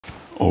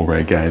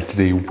Alright guys,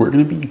 today we're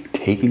going to be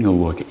taking a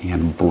look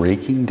and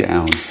breaking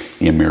down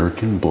the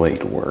American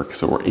Blade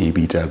Works, or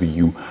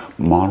ABW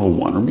Model 1.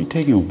 We're going to be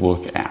taking a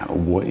look at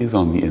what is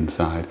on the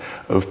inside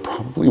of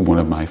probably one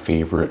of my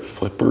favorite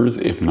flippers,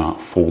 if not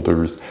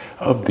folders,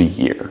 of the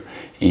year.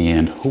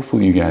 And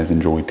hopefully you guys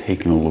enjoy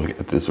taking a look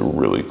at this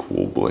really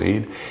cool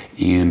blade.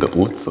 And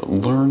let's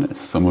learn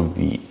some of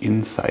the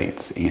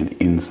insights and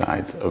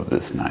insides of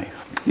this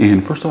knife.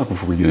 And first off,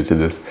 before we get into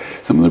this,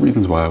 some of the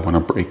reasons why I want to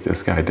break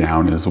this guy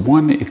down is,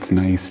 one, it's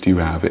nice to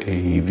have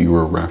a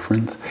viewer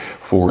reference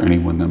for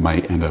anyone that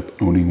might end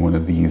up owning one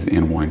of these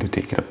and wanting to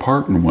take it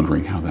apart and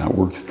wondering how that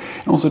works.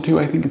 And also too,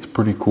 I think it's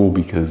pretty cool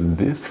because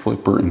this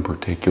flipper in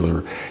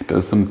particular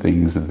does some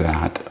things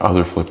that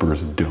other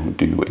flippers don't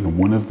do. And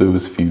one of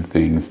those few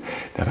things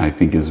that I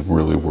think is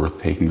really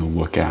worth taking a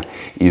look at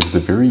is the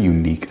very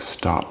unique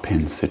stop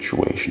pin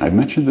situation. I've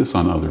mentioned this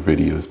on other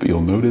videos, but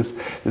you'll notice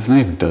this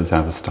knife does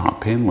have a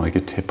stop pin like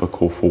a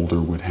typical folder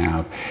would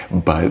have,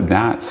 but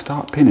that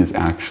stop pin is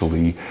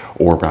actually,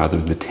 or rather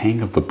the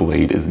tang of the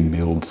blade is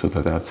milled so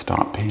that that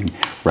stop pin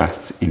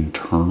rests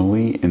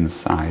internally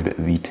inside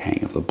the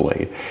tang of the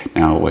blade.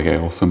 Now, like I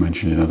also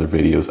mentioned in other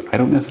videos, I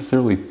don't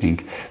necessarily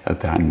think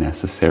that that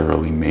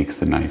necessarily makes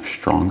the knife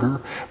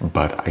stronger,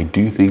 but I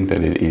do think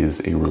that it is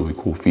a really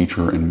cool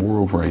feature, and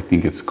moreover, I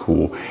think it's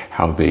cool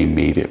how they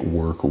made it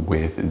work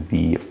with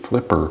the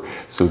flipper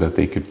so that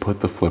they could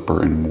put the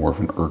flipper in more of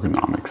an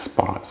ergonomic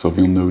spot. So if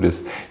you'll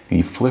notice,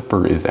 the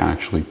flipper is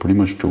actually pretty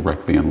much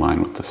directly in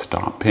line with the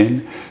stop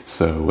pin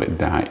so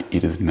that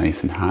it is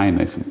nice and high,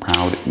 nice and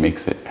proud. It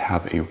makes it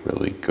have a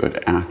really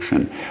good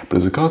action. But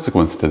as a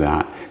consequence to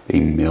that, they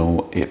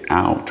mill it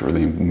out, or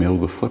they mill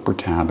the flipper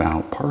tab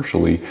out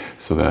partially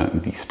so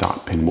that the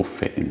stop pin will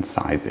fit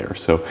inside there.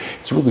 So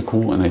it's really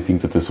cool, and I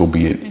think that this will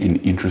be an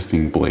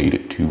interesting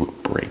blade to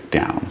break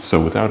down. So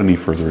without any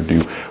further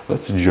ado,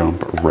 let's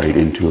jump right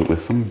into it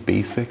with some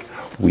basic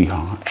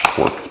Weehaw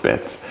Torx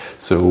bits.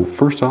 So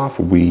first off,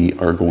 we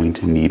are going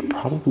to need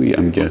probably,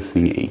 I'm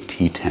guessing, a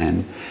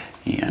T10,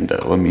 and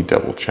let me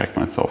double check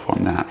myself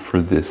on that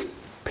for this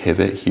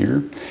pivot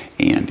here.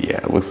 And yeah,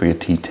 it looks like a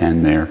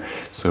T10 there.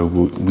 So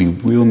we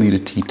will need a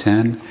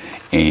T10,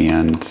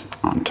 and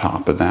on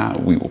top of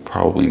that, we will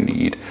probably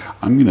need,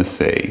 I'm gonna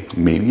say,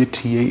 maybe a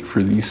T8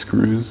 for these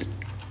screws.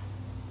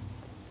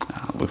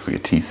 Looks like a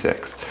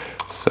T6.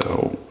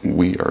 So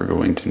we are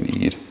going to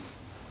need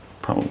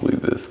probably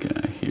this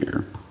guy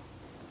here.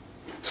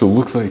 So it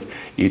looks like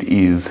it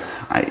is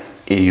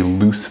a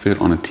loose fit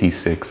on a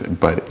T6,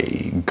 but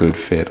a good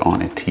fit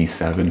on a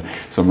T7.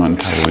 So I'm not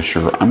entirely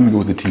sure. I'm gonna go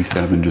with the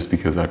T7 just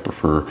because I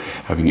prefer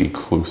having a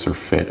closer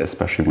fit,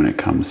 especially when it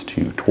comes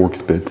to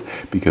Torx bits,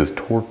 because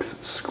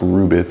Torx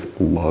screw bits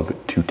love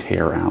to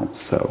tear out.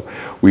 So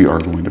we are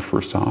going to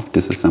first off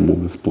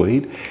disassemble this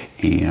blade,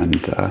 and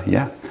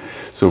yeah.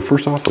 So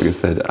first off, like I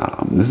said,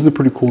 this is a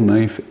pretty cool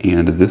knife,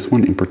 and this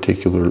one in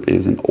particular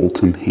is an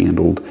Ultem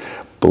handled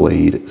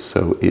blade,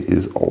 so it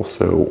is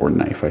also, or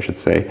knife I should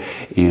say,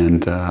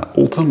 and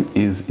Ultem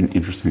is an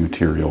interesting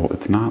material.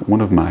 It's not one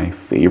of my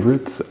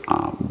favorites,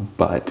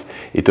 but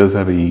it does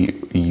have a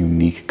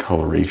unique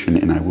coloration,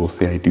 and I will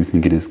say I do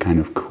think it is kind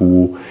of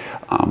cool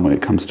when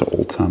it comes to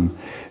Ultem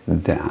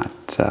that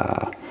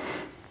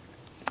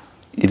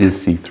it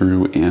is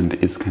see-through, and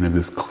it's kind of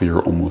this clear,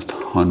 almost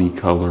honey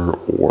color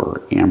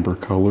or amber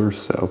color.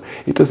 So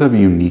it does have a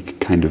unique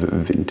kind of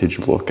vintage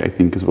look, I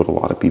think, is what a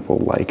lot of people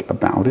like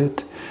about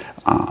it.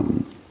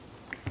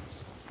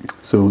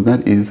 So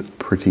that is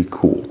pretty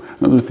cool.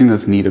 Another thing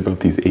that's neat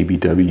about these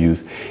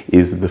ABWs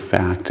is the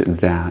fact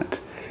that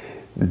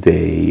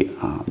they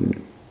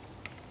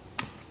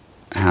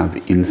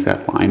have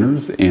inset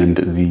liners, and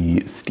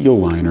the steel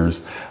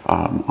liners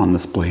on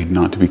this blade,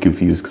 not to be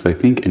confused, because I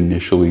think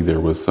initially there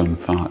was some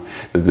thought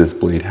that this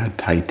blade had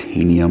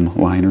titanium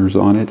liners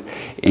on it,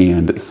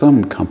 and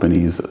some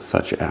companies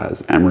such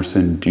as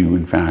Emerson do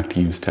in fact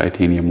use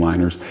titanium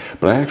liners,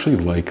 but I actually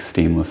like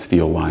stainless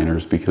steel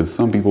liners because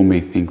some people may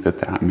think that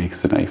that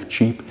makes the knife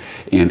cheap,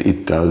 and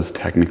it does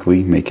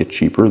technically make it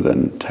cheaper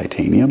than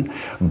titanium.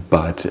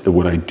 But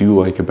what I do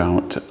like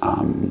about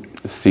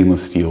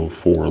stainless steel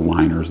for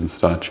liners and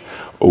such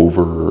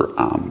over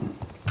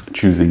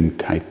choosing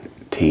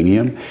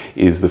titanium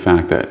is the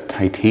fact that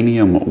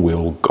titanium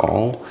will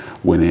gall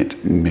when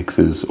it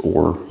mixes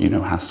or, you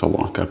know, has to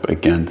lock up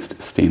against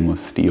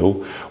stainless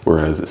steel,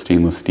 whereas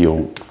stainless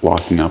steel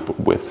locking up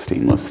with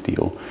stainless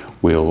steel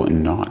will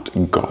not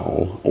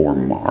gall or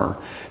mar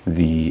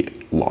the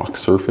lock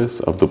surface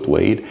of the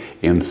blade,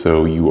 and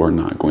so you are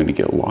not going to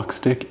get lock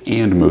stick,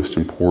 and most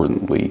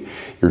importantly,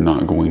 you're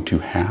not going to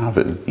have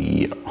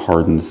the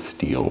hardened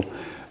steel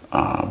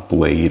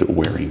blade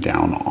wearing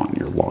down on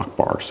your lock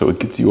bar. So it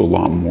gives you a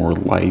lot more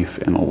life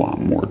and a lot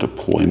more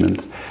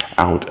deployments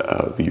out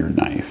of your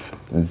knife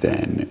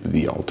than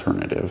the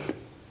alternative.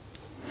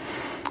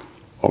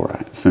 All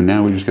right, so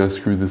now we just gotta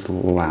screw this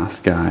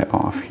last guy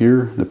off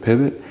here, the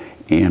pivot,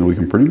 and we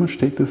can pretty much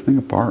take this thing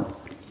apart.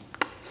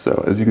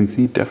 So as you can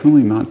see,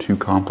 definitely not too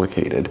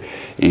complicated.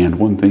 And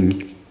one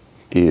thing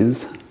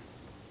is,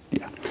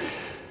 yeah,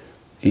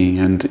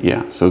 And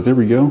yeah, so there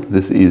we go.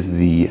 This is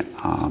the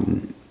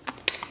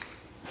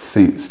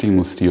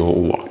stainless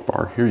steel lock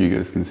bar here. You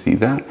guys can see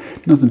that.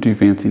 Nothing too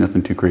fancy,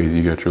 nothing too crazy.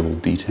 You got your little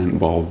detent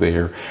ball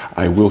there.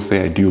 I will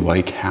say I do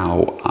like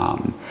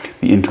how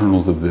the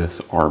internals of this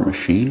are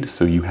machined.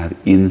 So you have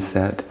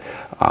inset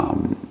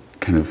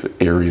kind of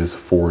areas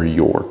for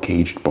your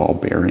caged ball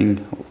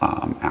bearing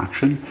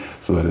action.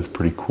 So that is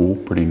pretty cool,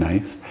 pretty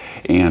nice.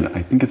 And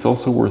I think it's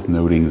also worth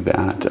noting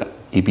that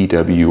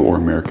ABW or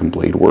American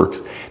Blade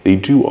Works, they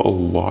do a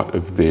lot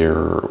of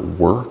their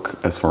work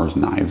as far as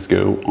knives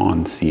go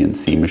on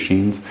CNC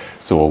machines.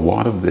 So a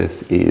lot of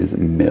this is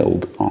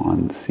milled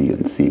on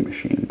CNC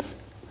machines.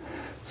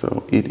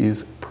 So it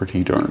is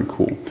pretty darn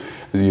cool.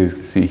 As you guys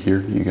can see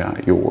here, you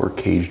got your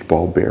caged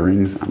ball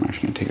bearings. I'm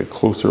actually gonna take a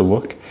closer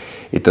look.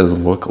 It does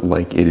look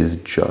like it is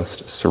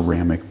just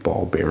ceramic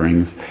ball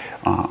bearings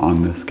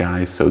on this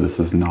guy. So this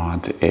is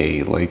not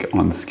a, like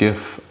on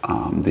Skiff,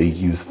 they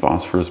use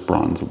phosphorus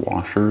bronze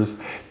washers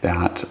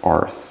that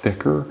are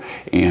thicker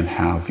and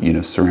have, you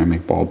know,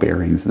 ceramic ball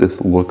bearings. This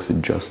looks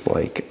just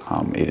like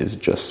it is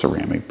just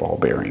ceramic ball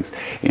bearings.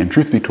 And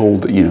truth be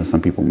told, you know,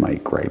 some people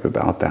might gripe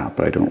about that,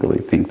 but I don't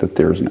really think that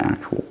there's an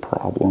actual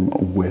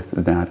problem with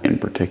that in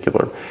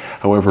particular.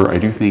 However, I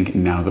do think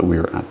now that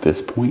we're at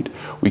this point,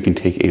 we can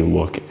take a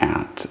look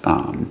at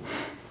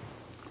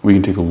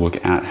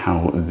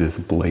how this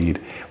blade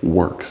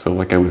works. So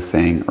like I was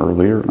saying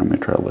earlier, and I'm gonna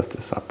try to lift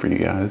this up for you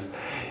guys.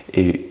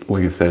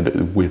 Like I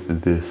said,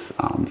 with this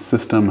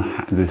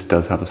system, this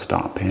does have a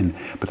stop pin,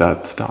 but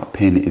that stop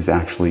pin is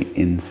actually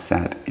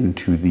inset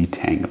into the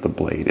tang of the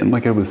blade. And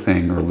like I was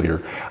saying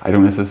earlier, I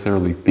don't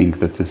necessarily think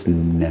that this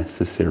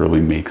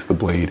necessarily makes the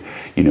blade,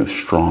 you know,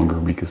 stronger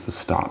because the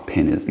stop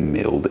pin is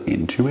milled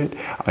into it.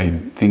 I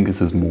think this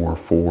is more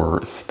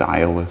for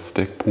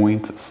stylistic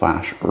points /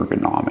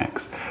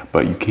 ergonomics.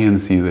 But you can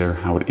see there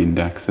how it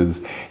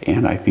indexes,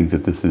 and I think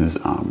that this is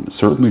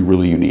certainly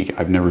really unique.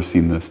 I've never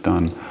seen this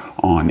done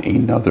on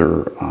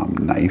another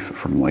knife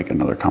from like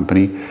another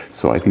company,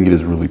 so I think it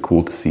is really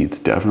cool to see. It's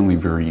definitely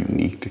very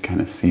unique to kind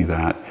of see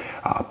that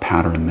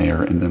pattern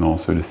there, and then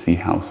also to see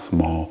how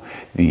small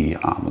the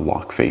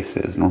lock face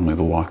is. Normally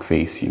the lock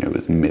face, you know,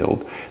 is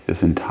milled,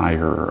 this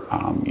entire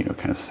you know,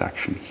 kind of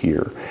section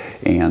here,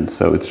 and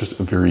so it's just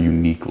a very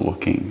unique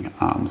looking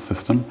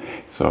system.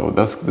 So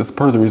that's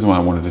part of the reason why I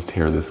wanted to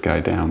tear this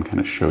guy down, kind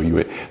of show you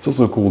it. It's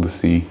also cool to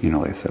see, you know,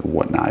 like I said,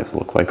 what knives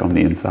look like on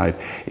the inside.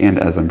 And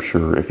as I'm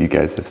sure if you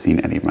guys have seen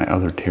any of my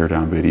other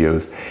teardown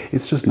videos,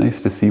 it's just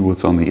nice to see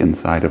what's on the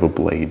inside of a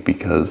blade,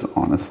 because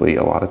honestly,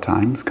 a lot of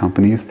times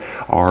companies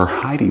are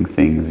hiding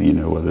things, you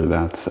know, whether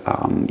that's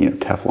you know,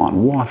 Teflon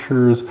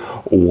washers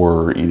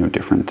or, you know,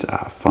 different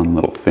fun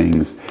little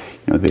things,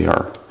 you know, they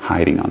are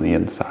hiding on the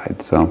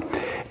inside. So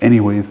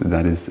anyways,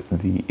 that is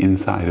the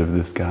inside of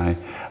this guy,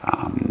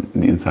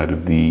 the inside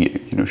of the,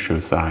 you know, show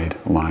side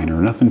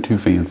liner. Nothing too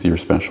fancy or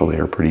special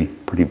there,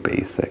 pretty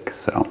basic.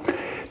 So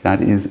that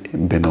has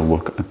been a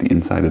look at the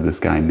inside of this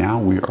guy. Now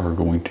we are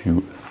going to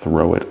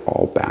throw it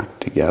all back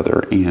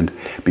together, and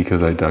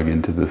because I dug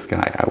into this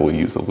guy, I will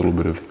use a little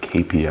bit of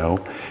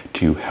KPL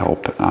to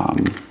help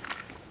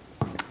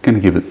kind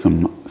of give it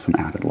some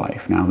added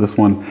life. Now this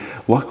one,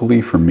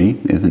 luckily for me,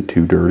 isn't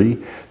too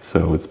dirty,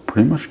 so it's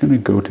pretty much going to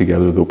go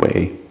together the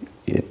way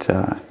it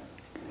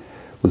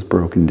was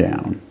broken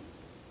down.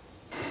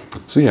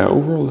 So yeah,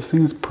 overall this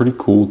thing is pretty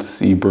cool to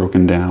see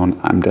broken down.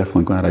 I'm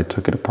definitely glad I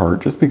took it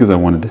apart just because I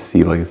wanted to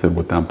see, like I said,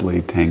 what that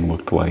blade tang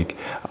looked like.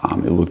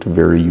 It looked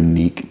very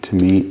unique to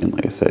me, and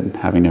like I said,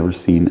 having never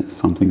seen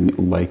something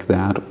like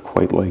that, or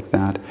quite like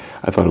that,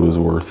 I thought it was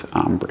worth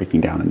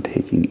breaking down and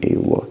taking a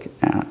look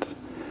at.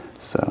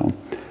 So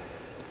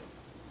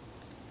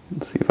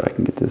let's see if I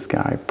can get this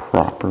guy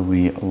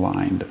properly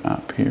lined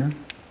up here.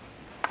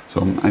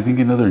 So I think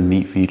another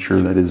neat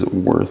feature that is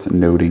worth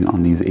noting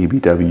on these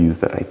ABWs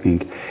that I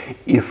think,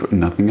 if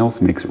nothing else,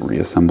 makes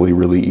reassembly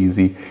really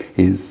easy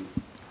is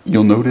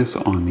you'll notice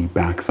on the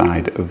back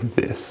side of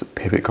this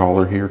pivot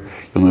collar here,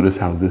 you'll notice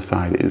how this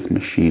side is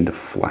machined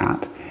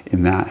flat,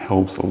 and that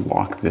helps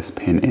lock this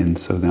pin in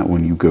so that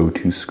when you go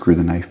to screw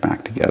the knife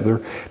back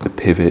together, the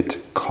pivot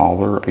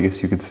collar, I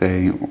guess you could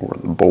say, or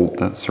the bolt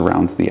that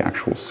surrounds the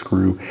actual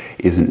screw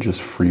isn't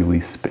just freely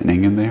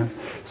spinning in there.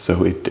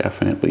 So it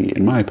definitely,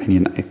 in my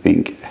opinion, I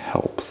think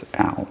helps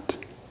out.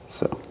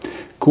 So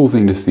cool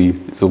thing to see.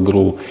 It's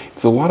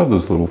a lot of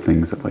those little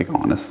things that, like,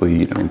 honestly,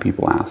 you know, when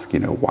people ask, you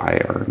know,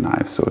 why are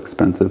knives so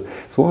expensive,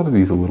 it's a lot of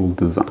these little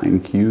design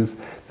cues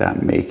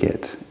that make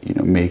it, you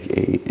know, make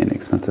a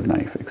inexpensive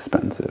knife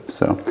expensive.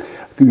 So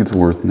I think it's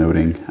worth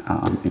noting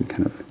and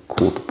kind of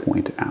cool to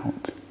point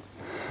out.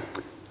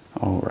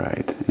 All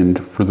right, and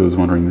for those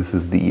wondering, this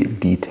is the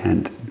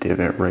detent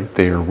divot right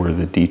there where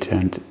the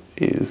detent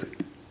is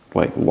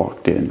like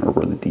locked in, or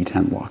where the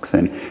detent locks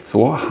in. It's a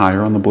lot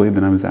higher on the blade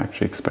than I was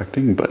actually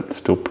expecting, but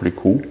still pretty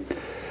cool.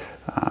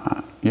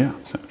 Yeah,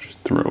 so just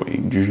throw a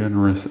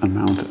generous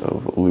amount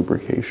of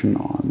lubrication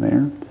on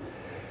there.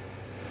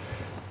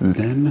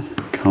 Then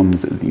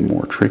comes the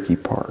more tricky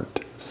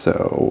part.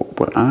 So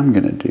what I'm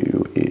gonna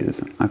do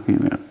is I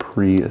think I'm gonna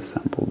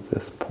pre-assemble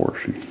this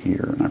portion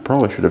here. And I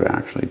probably should have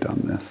actually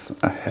done this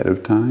ahead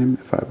of time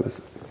if I was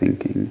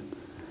thinking,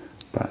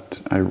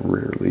 but I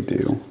rarely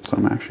do. So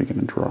I'm actually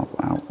gonna drop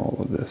out all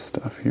of this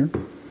stuff here.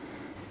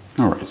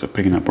 All right, so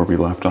picking up where we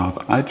left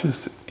off, I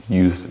just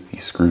used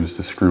these screws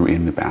to screw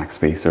in the back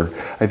spacer.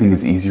 I think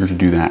it's easier to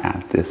do that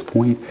at this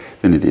point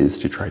than it is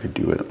to try to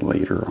do it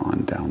later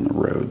on down the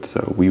road.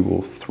 So we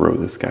will throw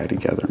this guy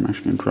together. I'm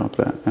actually gonna drop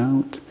that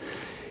out.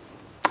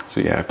 So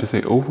yeah, I have to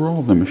say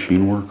overall the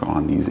machine work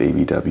on these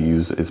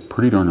ABWs is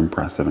pretty darn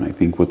impressive, and I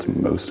think what's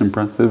most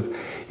impressive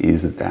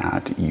is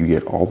that you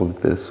get all of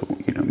this,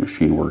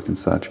 machine work and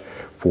such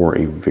for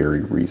a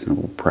very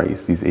reasonable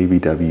price. These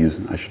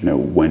ABWs, I should know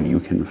when you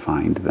can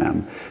find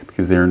them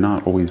because they're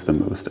not always the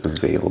most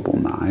available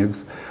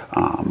knives,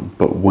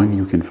 but when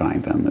you can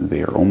find them,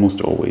 they are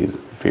almost always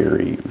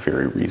very,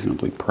 very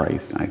reasonably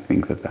priced. And I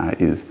think that that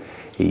is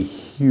a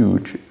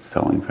huge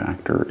selling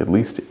factor, at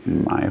least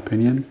in my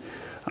opinion.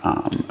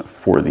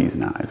 For these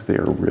knives, they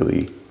are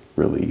really,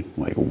 really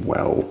like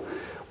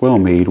well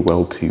made,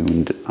 well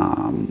tuned,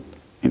 and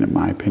in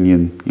my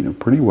opinion,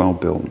 pretty well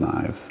built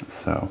knives.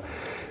 So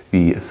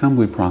the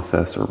assembly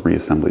process or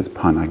reassembly is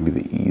probably not going to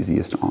be the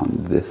easiest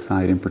on this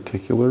side in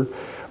particular,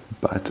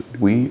 but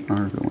we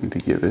are going to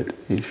give it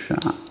a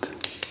shot.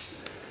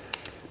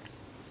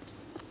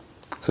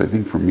 So I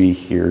think for me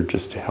here,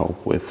 just to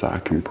help with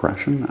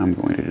compression, I'm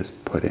going to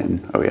just put in,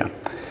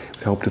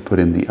 help to put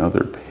in the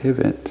other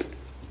pivot,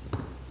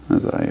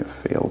 as I have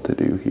failed to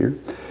do here.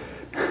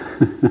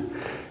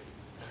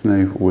 This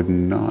knife would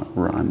not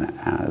run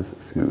as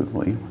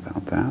smoothly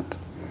without that.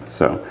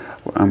 So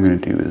what I'm going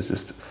to do is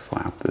just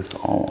slap this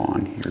all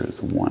on here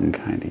as one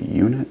kind of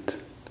unit.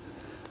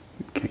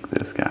 Kick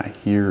this guy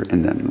here,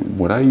 and then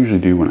what I usually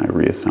do when I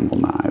reassemble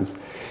knives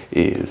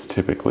is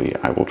typically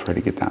I will try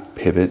to get that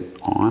pivot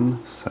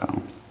on.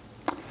 So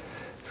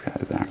this guy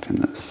is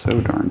acting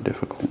so darn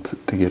difficult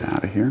to get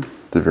out of here.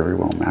 They're very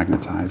well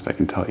magnetized, I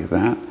can tell you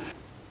that.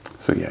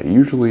 So yeah,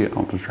 usually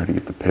I'll just try to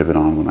get the pivot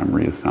on when I'm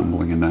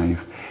reassembling a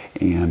knife,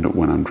 and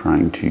when I'm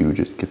trying to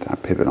just get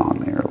that pivot on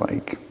there,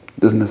 like, it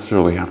doesn't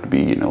necessarily have to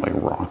be, like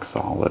rock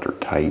solid or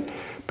tight,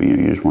 but you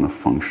just want to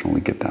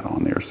functionally get that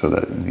on there so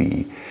that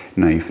the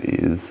knife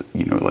is,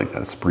 like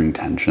that spring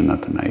tension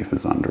that the knife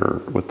is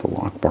under with the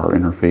lock bar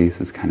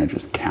interface is kind of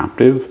just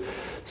captive.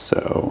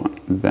 So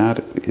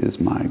that is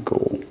my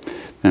goal.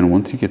 And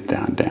once you get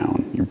that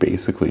down, you're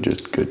basically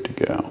just good to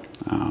go.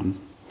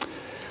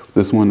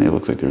 This one, it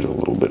looks like there's a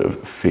little bit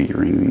of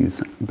figuring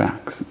these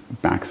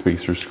back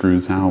spacer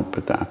screws out,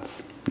 but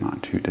that's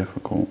not too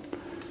difficult.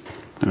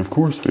 And of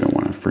course, we don't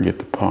want to forget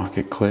the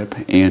pocket clip,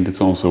 and it's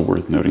also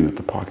worth noting that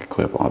the pocket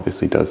clip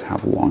obviously does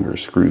have longer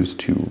screws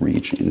to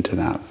reach into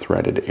that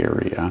threaded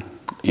area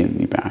in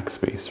the back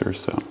spacer.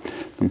 So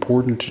it's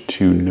important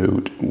to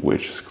note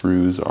which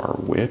screws are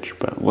which,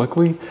 but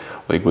luckily,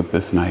 like with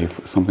this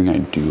knife, something I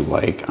do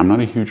like, I'm not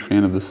a huge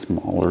fan of the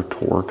smaller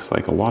Torx,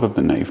 like a lot of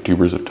the knife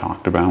tubers have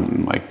talked about,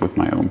 and like with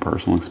my own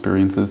personal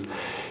experiences,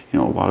 a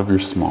lot of your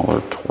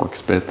smaller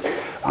Torx bits,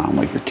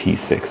 like your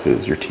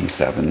T6s, your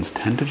T7s,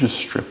 tend to just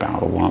strip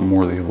out a lot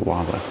more. They have a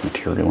lot less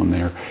material in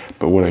there.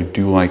 But what I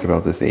do like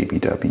about this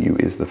ABW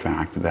is the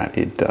fact that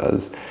it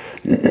does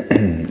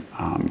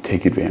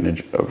take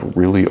advantage of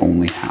really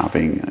only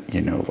having,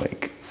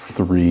 like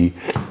 3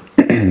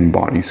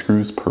 body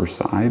screws per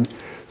side.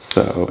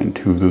 So, and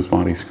 2 of those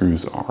body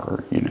screws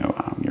are,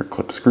 your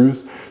clip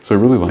screws. So I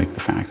really like the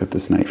fact that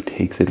this knife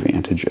takes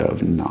advantage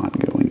of not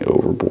going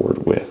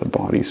overboard with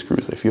body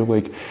screws. I feel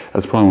like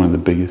that's probably one of the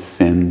biggest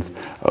sins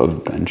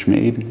of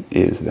Benchmade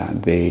is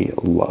that they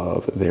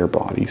love their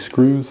body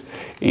screws,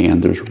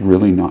 and there's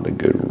really not a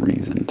good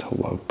reason to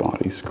love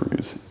body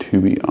screws, to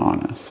be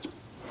honest.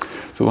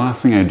 So the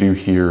last thing I do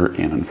here,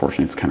 and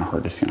unfortunately it's kind of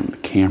hard to see on the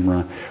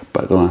camera,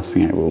 but the last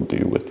thing I will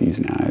do with these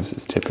knives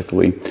is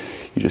typically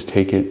you just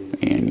take it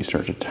and you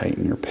start to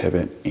tighten your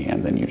pivot,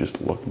 and then you just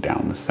look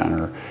down the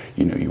center.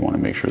 You want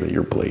to make sure that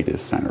your blade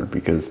is centered,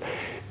 because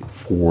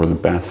for the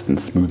best and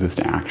smoothest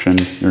action,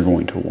 you're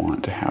going to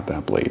want to have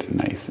that blade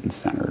nice and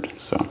centered.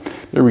 So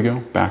there we go,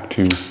 back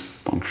to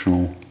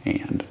functional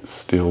and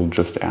still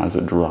just as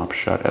a drop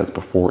shut as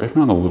before, if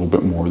not a little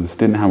bit more. This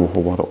didn't have a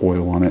whole lot of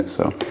oil on it,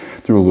 so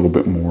threw a little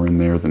bit more in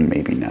there than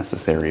maybe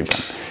necessary,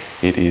 but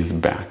it is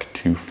back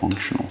to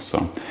functional.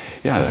 So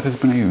yeah, that has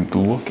been a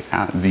look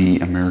at the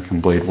American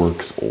Blade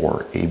Works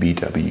or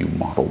ABW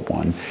Model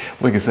 1.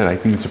 Like I said, I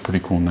think it's a pretty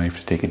cool knife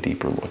to take a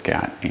deeper look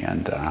at,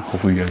 and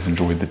hopefully you guys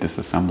enjoyed the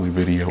disassembly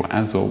video.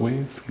 As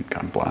always,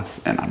 God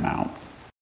bless, and I'm out.